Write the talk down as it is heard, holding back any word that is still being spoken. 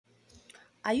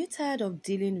Are you tired of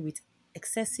dealing with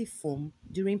excessive foam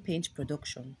during paint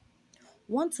production?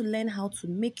 Want to learn how to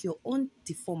make your own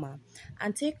defoamer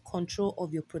and take control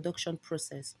of your production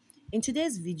process? In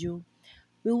today's video,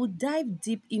 we will dive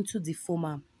deep into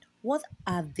defoamer. What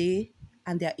are they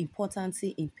and their importance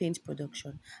in paint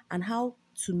production, and how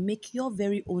to make your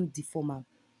very own defoamer.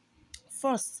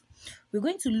 First, we're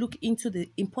going to look into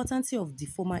the importance of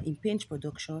defoamer in paint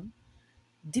production,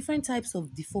 different types of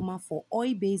defoamer for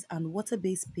oil-based and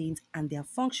water-based paint and their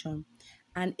function,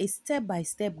 and a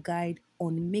step-by-step guide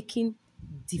on making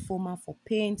defoamer for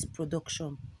paint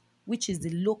production, which is the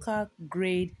local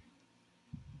grade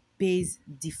based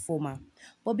defoamer.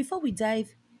 But before we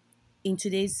dive in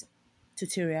today's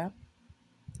tutorial,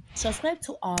 subscribe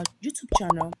to our YouTube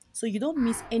channel so you don't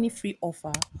miss any free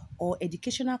offer or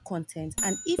educational content.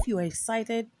 And if you are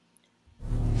excited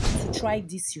to try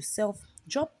this yourself,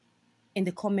 drop in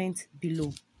the comment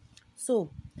below.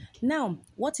 So now,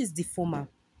 what is defoamer?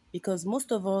 Because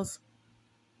most of us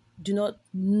do not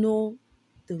know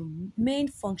the main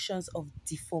functions of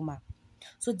defoamer.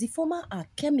 So defoamer are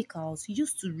chemicals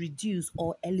used to reduce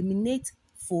or eliminate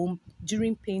foam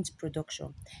during paint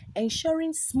production,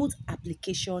 ensuring smooth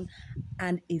application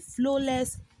and a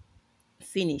flawless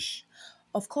finish.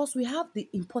 Of course, we have the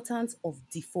importance of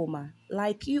defoamer.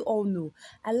 Like you all know,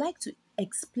 I like to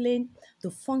explain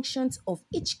the functions of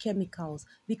each chemicals,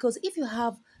 because if you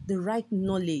have the right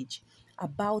knowledge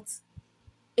about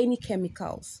any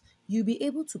chemicals, you'll be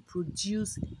able to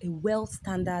produce a well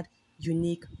standard,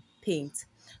 unique paint.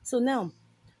 So now,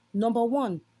 number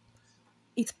one,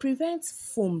 it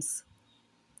prevents foams.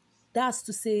 That's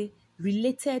to say,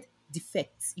 related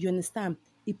defects. You understand?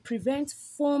 It prevents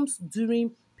foams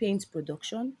during paint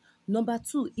production. Number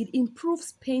two, it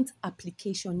improves paint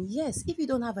application. Yes, if you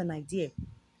don't have an idea,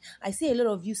 I see a lot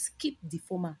of you skip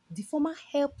defoamer. Defoamer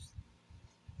helps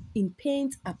in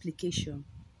paint application,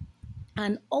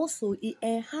 and also it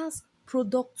enhances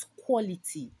product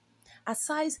quality.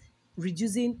 Aside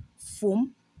reducing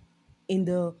foam in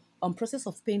the process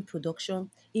of paint production,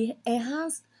 it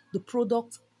enhances the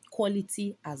product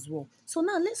quality as well. So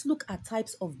now let's look at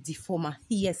types of defoamer.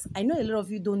 Yes, I know a lot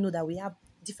of you don't know that we have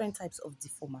different types of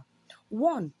defoamer.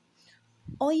 One,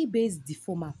 oil-based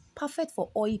defoamer, perfect for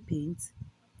oil paint.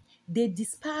 They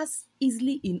disperse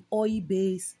easily in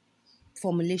oil-based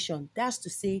formulation. That's to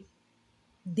say,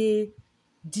 they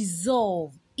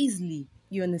dissolve easily,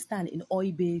 you understand, in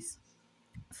oil-based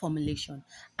formulation.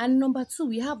 And number two,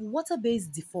 we have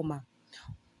water-based defoamer.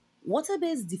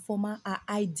 Water-based defoamer are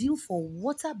ideal for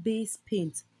water-based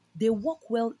paint. They work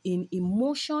well in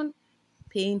emulsion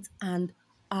paint and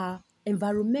are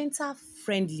environmental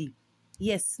friendly.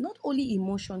 Yes, not only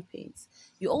emulsion paints,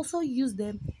 you also use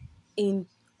them in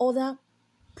other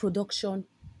production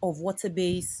of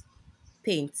water-based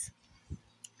paint.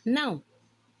 Now,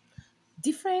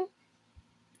 different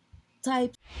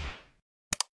types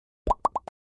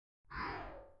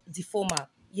defoamer.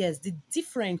 Yes, the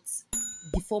different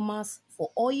defoamers for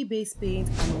oil-based paint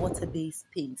and water-based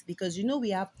paint, because you know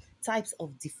we have types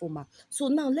of defoamer. So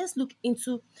now let's look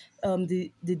into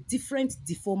the different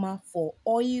defoamer for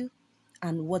oil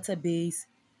and water-based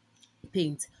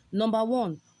paint. Number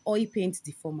one, oil paint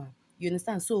defoamer. You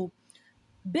understand? So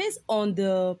based on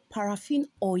the paraffin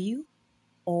oil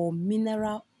or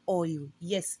mineral oil,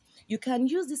 yes, you can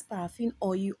use this paraffin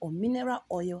oil or mineral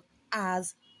oil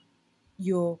as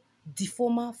your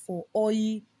defoamer for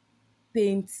oil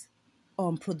paint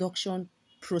production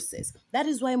process. That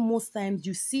is why most times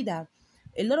you see that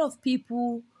a lot of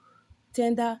people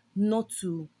tend not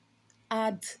to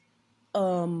add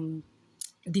um,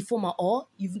 defoamer, or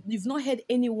you've not heard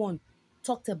anyone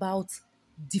talked about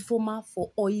defoamer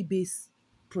for oil-based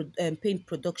paint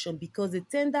production, because they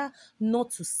tend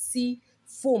not to see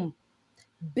foam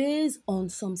based on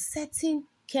some certain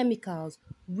chemicals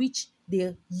which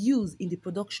they use in the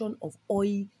production of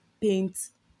oil paint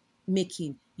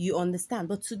making. You understand?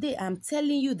 But today I'm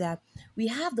telling you that we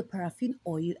have the paraffin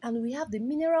oil and we have the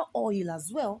mineral oil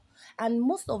as well. And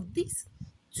most of these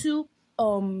two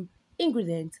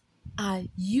ingredients are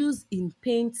used in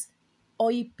paint,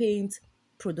 oil paint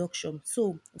production.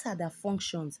 So what are their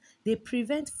functions? They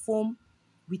prevent foam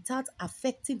without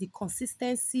affecting the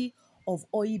consistency of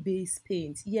oil-based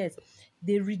paint. Yes,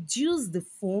 they reduce the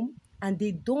foam and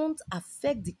they don't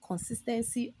affect the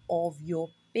consistency of your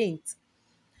paint.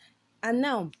 And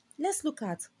now let's look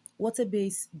at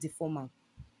water-based defoamer,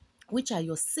 which are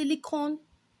your silicone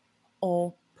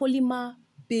or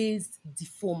polymer-based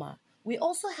defoamer. We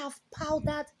also have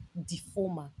powdered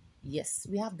defoamer. Yes,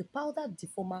 we have the powdered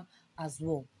defoamer as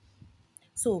well.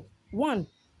 So one,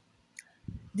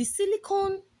 the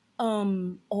silicone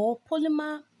or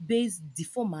polymer based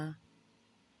defoamer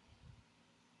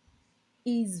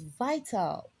is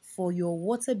vital for your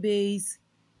water-based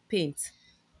paint.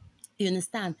 You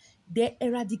understand? They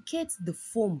eradicate the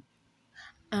foam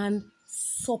and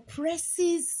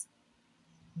suppresses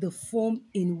the foam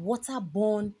in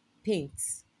waterborne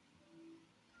paints.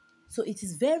 So it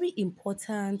is very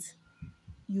important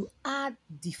you add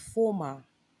defoamer.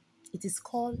 It is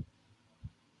called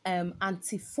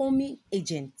anti-foaming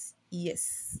agent.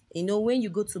 Yes. You know, when you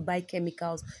go to buy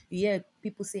chemicals, you hear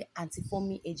people say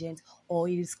anti-foaming agent, or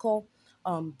it is called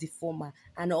defoamer.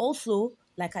 And also,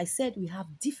 like I said, we have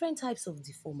different types of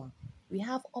defoamer. We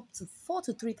have up to 4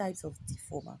 to 3 types of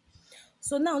defoamer.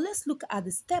 So now let's look at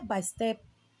the step-by-step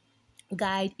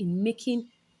guide in making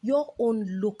your own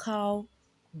local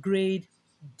grade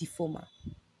defoamer.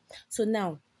 So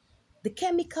now, the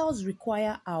chemicals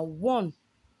require are 1.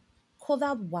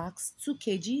 Colored wax 2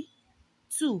 kg,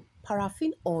 2.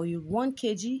 Paraffin oil 1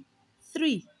 kg,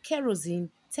 3. Kerosene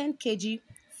 10 kg,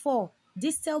 4.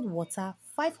 Distilled water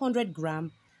 500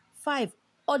 gram, 5.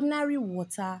 Ordinary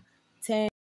water 10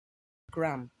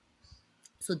 gram.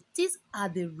 So these are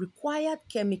the required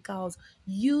chemicals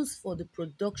used for the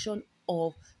production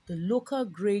of the local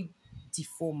grade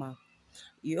defoamer.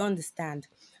 You understand?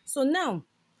 So now,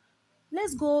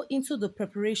 let's go into the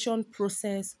preparation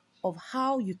process of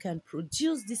how you can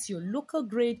produce this your local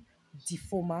grade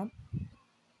defoamer.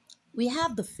 We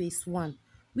have the phase 1,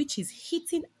 which is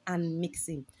heating and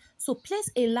mixing. So place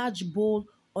a large bowl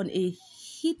on a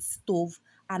heat stove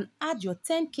and add your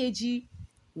 10 kg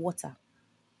water.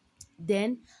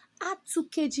 Then add 2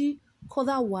 kg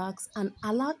color wax and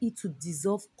allow it to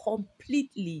dissolve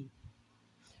completely.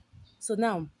 So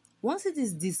now, once it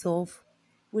is dissolved,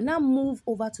 we now move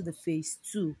over to the phase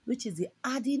 2, which is the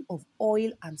adding of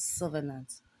oil and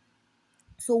solvent.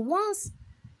 So once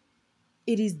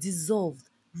it is dissolved,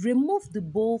 remove the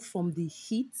bowl from the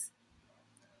heat,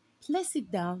 place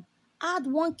it down, add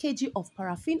 1 kg of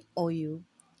paraffin oil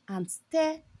and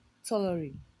stir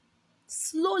thoroughly.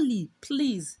 Slowly,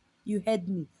 please, you heard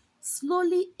me,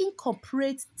 slowly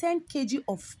incorporate 10 kg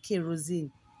of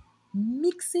kerosene.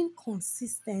 Mixing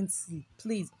consistency,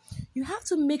 please. You have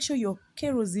to make sure your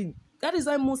kerosene. That is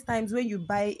why most times when you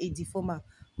buy a defoamer,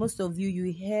 most of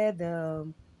you hear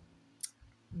the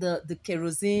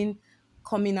kerosene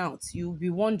coming out. You'll be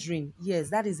wondering, yes,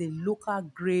 that is a local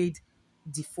grade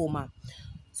defoamer.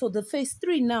 So the phase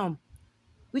 3 now,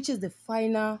 which is the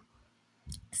final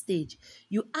stage,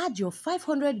 you add your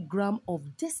 500 gram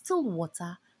of distilled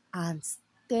water and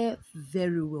stir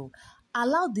very well.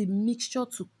 Allow the mixture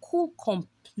to cool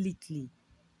completely.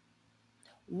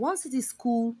 Once it is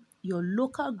cool, your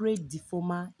local grade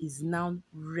defoamer is now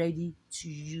ready to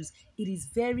use. It is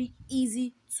very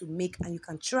easy to make and you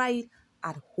can try it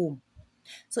at home.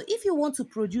 So if you want to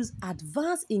produce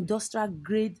advanced industrial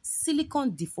grade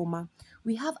silicone defoamer,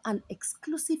 we have an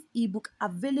exclusive ebook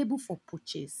available for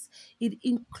purchase. It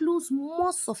includes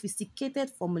more sophisticated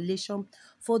formulation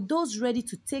for those ready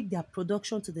to take their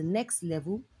production to the next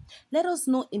level. Let us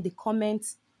know in the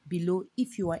comments below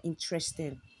if you are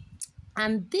interested.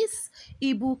 And this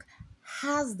ebook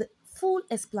has the full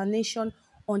explanation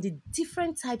on the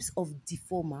different types of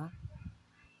defoamer.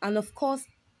 And of course,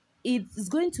 it is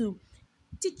going to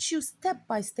teach you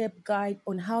step-by-step guide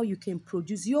on how you can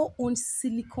produce your own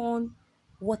silicone,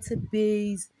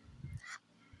 water-based,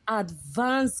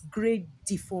 advanced grade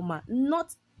defoamer,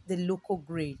 not the local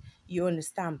grade. You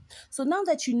understand? So now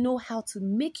that you know how to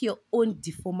make your own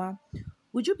defoamer,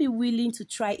 would you be willing to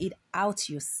try it out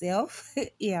yourself?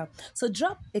 Yeah. So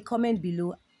drop a comment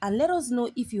below and let us know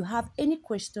if you have any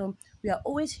question. We are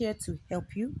always here to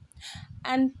help you.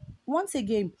 And once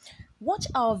again, watch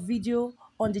our video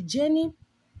on the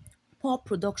Genepor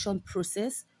production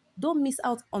process. Don't miss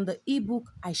out on the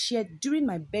ebook I shared during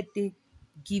my birthday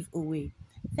giveaway.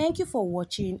 Thank you for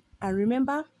watching, and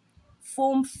remember,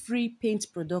 foam-free paint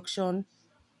production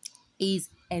is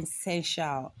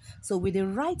essential. So with the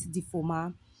right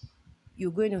defoamer,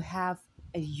 you're going to have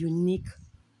a unique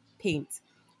paint.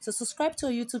 So subscribe to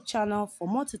our YouTube channel for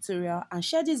more tutorial and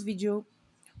share this video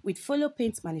with fellow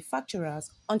paint manufacturers.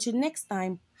 Until next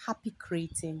time, happy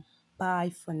creating.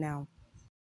 Bye for now.